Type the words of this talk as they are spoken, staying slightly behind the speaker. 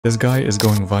This guy is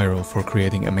going viral for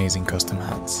creating amazing custom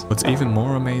hats. What's even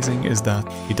more amazing is that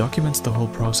he documents the whole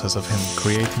process of him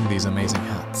creating these amazing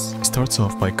hats. He starts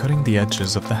off by cutting the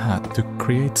edges of the hat to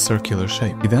create circular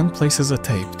shape. He then places a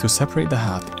tape to separate the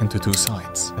hat into two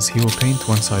sides, as he will paint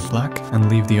one side black and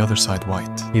leave the other side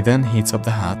white. He then heats up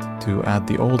the hat to add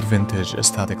the old vintage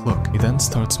aesthetic look. He then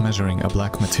starts measuring a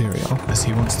black material, as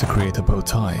he wants to create a bow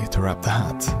tie to wrap the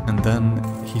hat. And then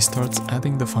he starts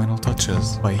adding the final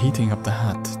touches by heating up the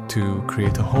hat to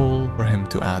create a hole for him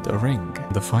to add a ring.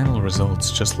 The final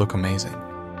results just look amazing.